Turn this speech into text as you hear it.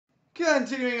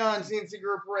Continuing on, CNC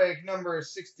Group Break number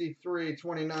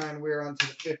 6329. We're on to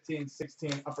the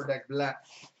 1516 Upper Deck Black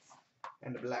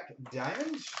and the Black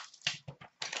Diamond.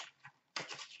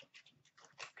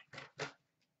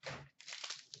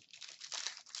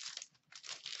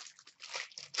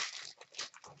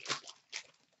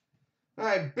 All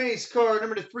right, base card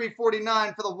number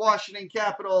 349 for the Washington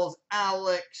Capitals,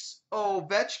 Alex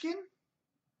Ovechkin.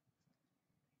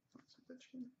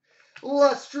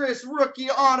 Lustrous rookie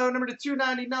auto number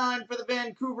 299 for the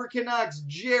Vancouver Canucks,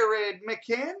 Jared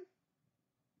McCann.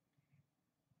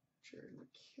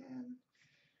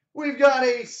 We've got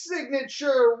a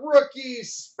signature rookie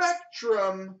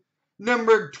spectrum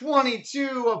number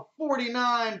 22 of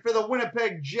 49 for the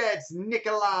Winnipeg Jets,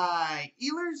 Nikolai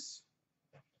Ehlers.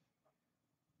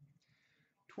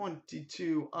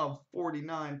 22 of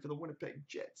 49 for the Winnipeg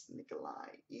Jets, Nikolai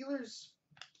Ehlers.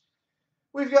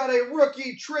 We've got a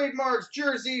rookie trademarks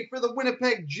jersey for the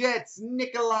Winnipeg Jets,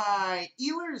 Nikolai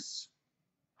Ehlers.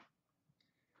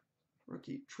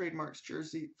 Rookie trademarks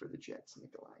jersey for the Jets,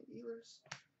 Nikolai Ehlers.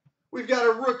 We've got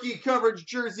a rookie coverage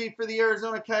jersey for the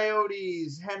Arizona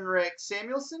Coyotes, Henrik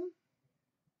Samuelsson.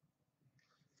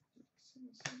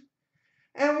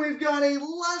 And we've got a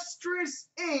lustrous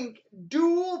ink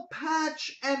dual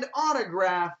patch and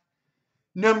autograph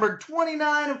number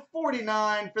 29 of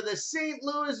 49 for the St.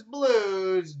 Louis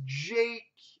Blues, Jake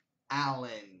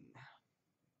Allen.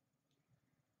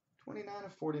 29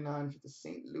 of 49 for the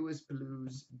St. Louis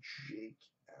Blues, Jake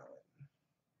Allen.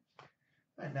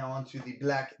 All right, now on to the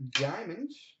Black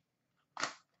Diamond.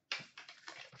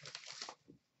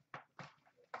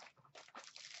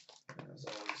 As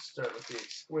always, start with the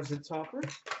exquisite topper.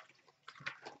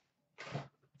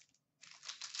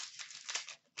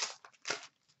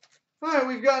 All right,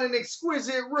 we've got an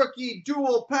exquisite rookie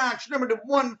dual patch, number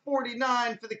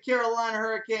 149 for the Carolina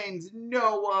Hurricanes,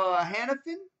 Noah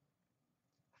Hanifin.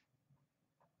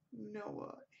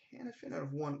 Noah Hanifin out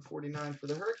of 149 for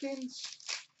the Hurricanes.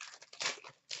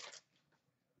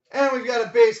 And we've got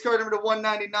a base card number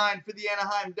 199 for the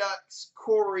Anaheim Ducks,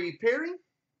 Corey Perry.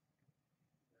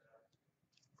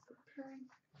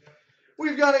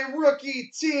 We've got a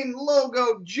rookie team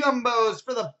logo jumbos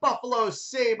for the Buffalo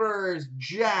Sabres,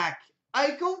 Jack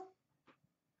Eichel.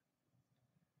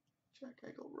 Jack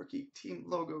Eichel, rookie team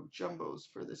logo jumbos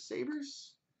for the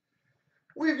Sabres.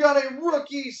 We've got a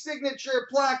rookie signature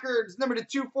placards, number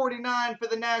 249 for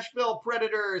the Nashville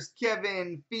Predators,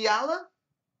 Kevin Fiala.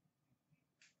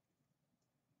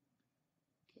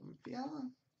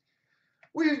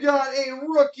 We've got a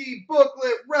rookie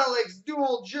booklet relics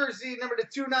dual jersey number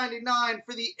 299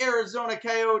 for the Arizona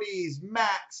Coyotes,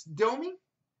 Max Domi.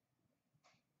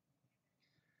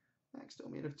 Max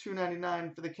Domi out of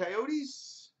 299 for the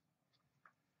Coyotes.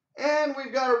 And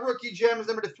we've got a rookie gems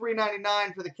number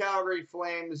 399 for the Calgary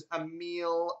Flames,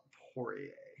 Emile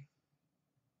Poirier.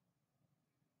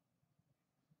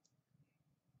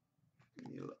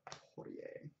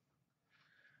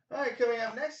 All right, coming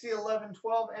up next, the 11,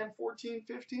 12, and 14,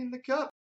 15, the Cup.